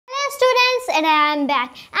and I am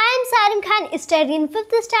back. I am Sarim Khan, studying in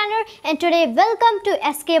 5th standard, and today welcome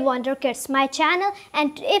to SK Wonder Kids, my channel.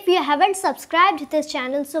 And if you haven't subscribed to this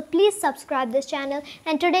channel, so please subscribe this channel.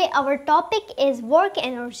 And today our topic is work,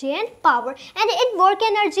 energy and power. And in work,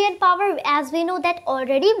 energy and power, as we know that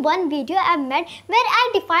already one video I have made where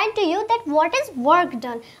I defined to you that what is work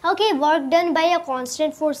done. Okay, work done by a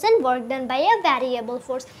constant force and work done by a variable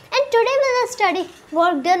force. And today we will study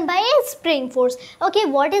work done by a spring force. Okay,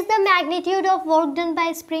 what is the magnitude of work done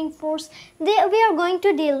by spring force? We are going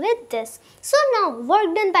to deal with this. So now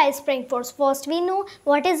work done by spring force. First we know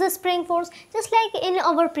what is a spring force. Just like in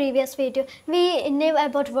our previous video, we knew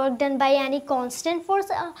about work done by any constant force,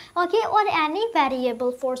 okay, or any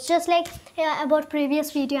variable force. Just like about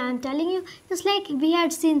previous video I am telling you, just like we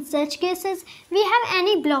had seen such cases, we have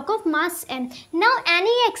any block of mass m. Now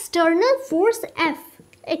any external force F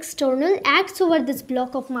external acts over this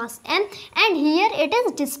block of mass m, and here it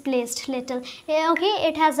is displaced little. Okay,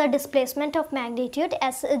 it has a displacement of magnitude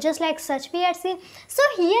s, just like such we had seen. So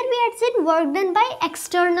here we had seen work done by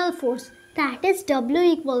external force, that is W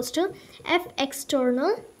equals to F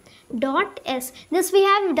external dot s. This we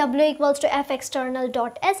have W equals to F external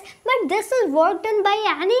dot s, but this is work done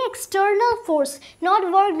by any external force, not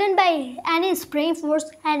work done by any spring force,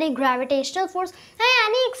 any gravitational force,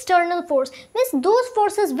 any external force. Means those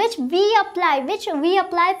forces which we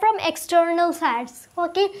apply from external sides,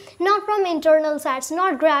 okay, not from internal sides,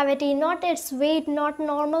 not gravity, not its weight, not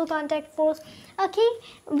normal contact force. Okay,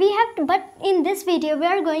 we have to, but in this video we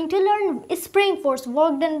are going to learn spring force,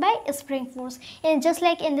 work done by spring force. And just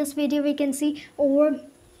like in this video we can see over,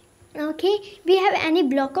 okay, we have any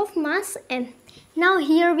block of mass m. Now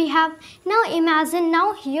here we have, now imagine,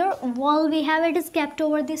 now here wall we have, it is kept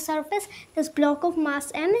over the surface. This block of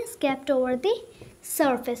mass m is kept over the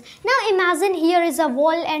surface. Now imagine here is a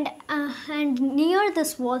wall, and near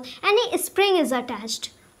this wall any spring is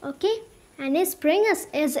attached. Okay, and a spring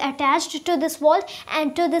is attached to this wall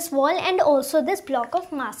and also this block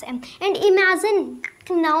of mass m. And imagine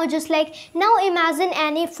now, just like now imagine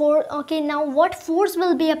any force. Okay, now what force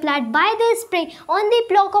will be applied by the spring on the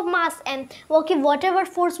block of mass m? Okay, whatever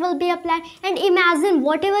force will be applied, and imagine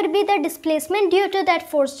whatever be the displacement due to that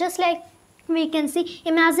force. Just like we can see,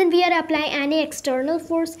 imagine we are applying any external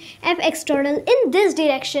force F external in this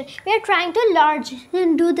direction. We are trying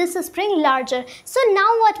to do this spring larger. So now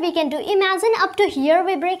what we can do, imagine up to here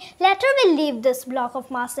we bring, later we leave this block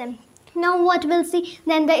of mass m. Now what we'll see,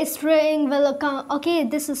 then the spring will come, okay,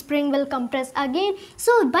 this spring will compress again.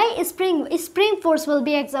 So by spring force will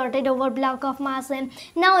be exerted over block of mass m.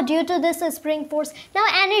 Now due to this spring force, now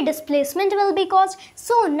any displacement will be caused.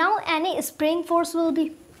 So now any spring force will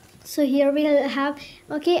be, so here we will have,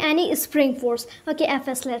 okay, any spring force, okay,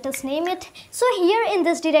 Fs, let us name it. So here in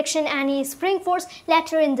this direction any spring force,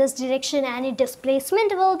 later in this direction any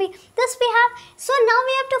displacement will be, this we have. So now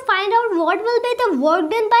we have to find out what will be the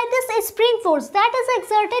work done by this spring force that is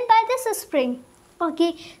exerted by this spring.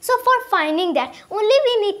 Okay, so for finding that, only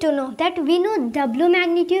we need to know that we know W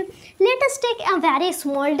magnitude. Let us take a very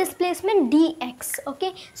small displacement dx.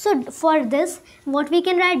 Okay, so for this what we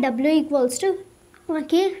can write, W equals to,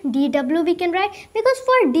 okay, dw we can write, because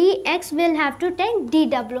for dx we'll have to take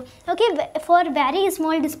dw. Okay, for very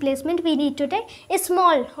small displacement we need to take a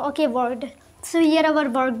small, okay, work. So here our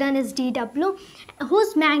work done is dw,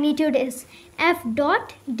 whose magnitude is F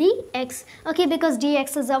dot dx. Okay, because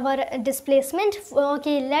dx is our displacement.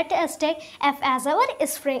 Okay, let us take F as our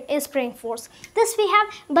spring force. This we have,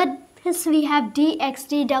 but yes, we have dx,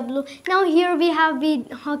 dw. Now here we have,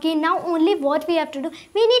 okay, now only what we have to do,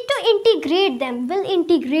 we need to integrate them. We'll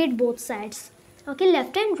integrate both sides, okay,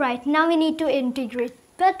 left and right. Now we need to integrate,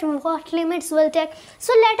 but what limits will take?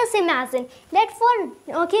 So let us imagine that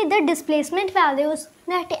for, okay, the displacement values,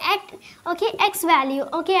 that at, okay, x value,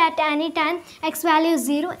 okay, at any time x value is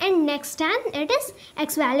 0 and next time it is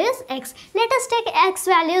x value is x. Let us take x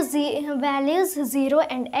values 0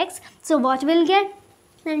 and x. So what we'll get?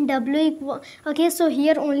 And W equal, okay, so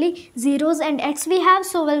here only zeros and x we have,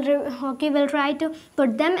 so we'll try to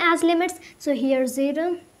put them as limits. So here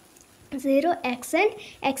 0, x and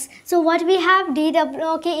x. So what we have,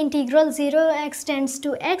 dw, okay, integral 0x tends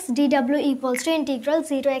to x, dw equals to integral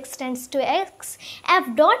 0x tends to x,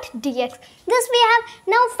 F dot dx. This we have.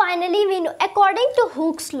 Now finally we know, according to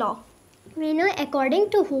Hooke's law, we know according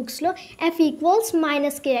to Hooke's law, F equals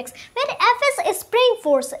minus kx, where F is spring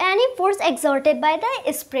force, any force exerted by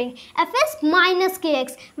the spring. F is minus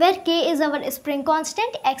kx, where k is our spring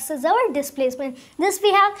constant, x is our displacement. This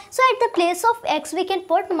we have. So at the place of x we can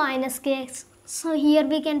put minus kx. So here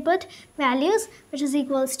we can put values which is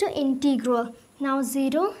equals to integral. Now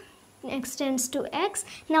 0 x tends to x.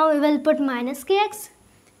 Now we will put minus kx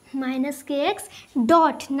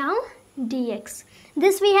dot now dx.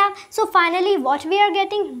 This we have. So finally what we are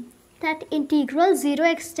getting, that integral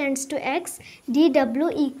 0x tends to x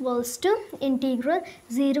dw equals to integral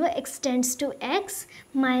 0x tends to x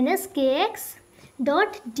minus kx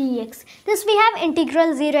dot dx. This we have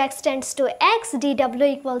integral 0x tends to x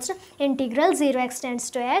dw equals to integral 0x tends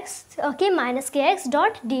to x, okay, minus kx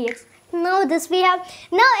dot dx. Now this we have.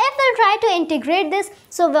 Now if we'll try to integrate this,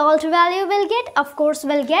 so what value will get? Of course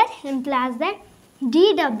we'll get implies that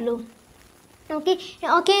dw. Okay,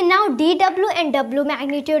 now dw and w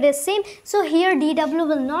magnitude is same, so here dw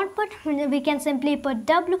will not put, we can simply put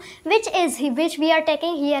w, which we are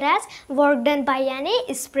taking here as work done by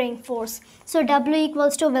any spring force. So w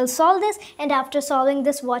equals to, we'll solve this, and after solving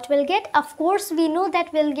this what we'll get? Of course we know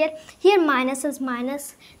that we'll get, here minus is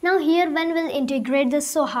minus. Now here when we'll integrate this,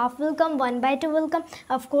 so half will come, 1 by 2 will come,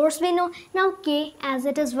 of course we know. Now k as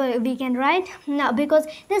it is we can write, now because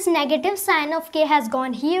this negative sign of k has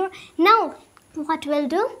gone here. Now what we'll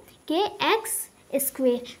do, kx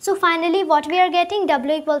square. So finally what we are getting,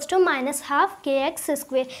 w equals to minus half kx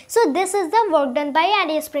square. So this is the work done by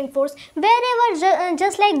any spring force. Wherever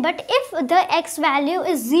just like, but if the x value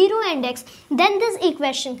is 0 and x, then this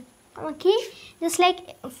equation, okay, just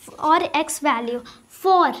like, or x value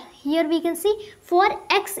for, here we can see, for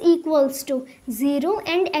x equals to 0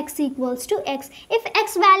 and x equals to x. If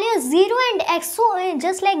x value is 0 and x, so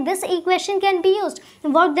just like this equation can be used,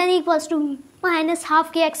 work done equals to minus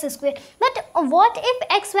half kx square. But what if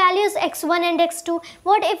x values x1 and x2?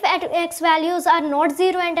 What if x values are not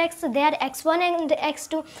 0 and x, they are x1 and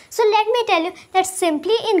x2? So let me tell you that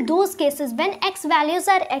simply in those cases when x values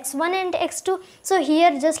are x1 and x2, so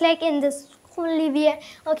here just like in this only we are,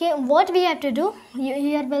 okay, what we have to do,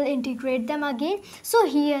 here we'll integrate them again. So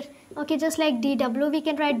here, okay, just like dw, we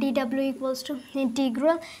can write dw equals to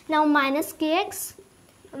integral now minus kx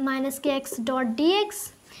dot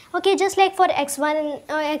dx. Okay, just like for x1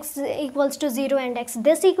 x equals to 0 and x,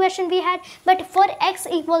 this equation we had, but for x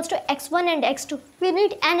equals to x1 and x2, we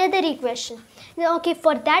need another equation. Okay,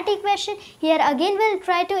 for that equation, here again we'll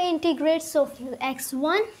try to integrate. So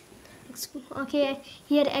x1, okay,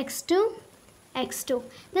 here x2,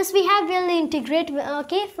 this we have, will integrate,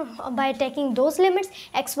 okay, by taking those limits,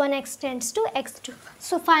 x1 x tends to x2.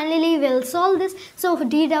 So finally we'll solve this. So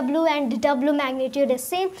dw and w magnitude is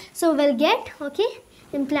same, so we'll get, okay,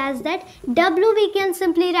 implies that w we can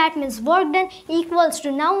simply write means work done equals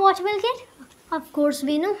to, now what we'll get? Of course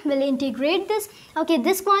we know, we'll integrate this, okay,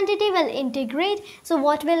 this quantity will integrate, so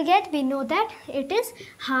what we'll get? We know that it is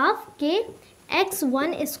half k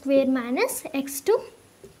x1 square minus x2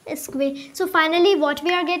 square. So finally what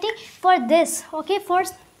we are getting for this, okay,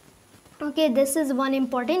 okay, this is one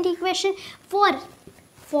important equation for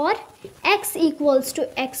x equals to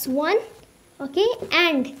x1, okay,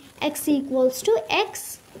 and x equals to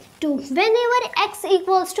x2. Whenever x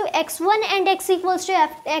equals to x1 and x equals to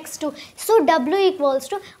x2, so w equals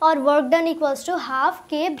to, or work done equals to half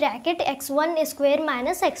k bracket x1 square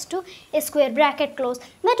minus x2 square bracket close.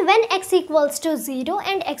 But when x equals to 0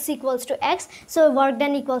 and x equals to x, so work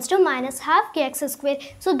done equals to minus half kx square.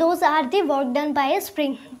 So those are the work done by a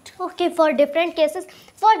spring. Okay, for different cases,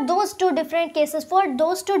 for those two different cases, for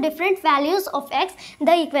those two different values of x,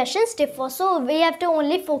 the equations differ. So we have to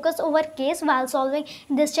only focus over case while solving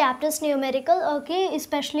this chapter's numerical, okay,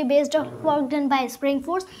 especially based on work done by spring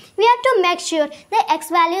force. We have to make sure the x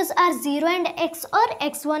values are 0 and x, or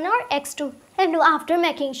x1 or x2. And after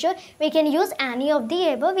making sure, we can use any of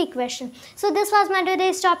the above equation. So this was my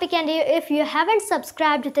today's topic, and if you haven't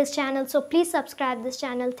subscribed to this channel, so please subscribe this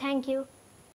channel. Thank you.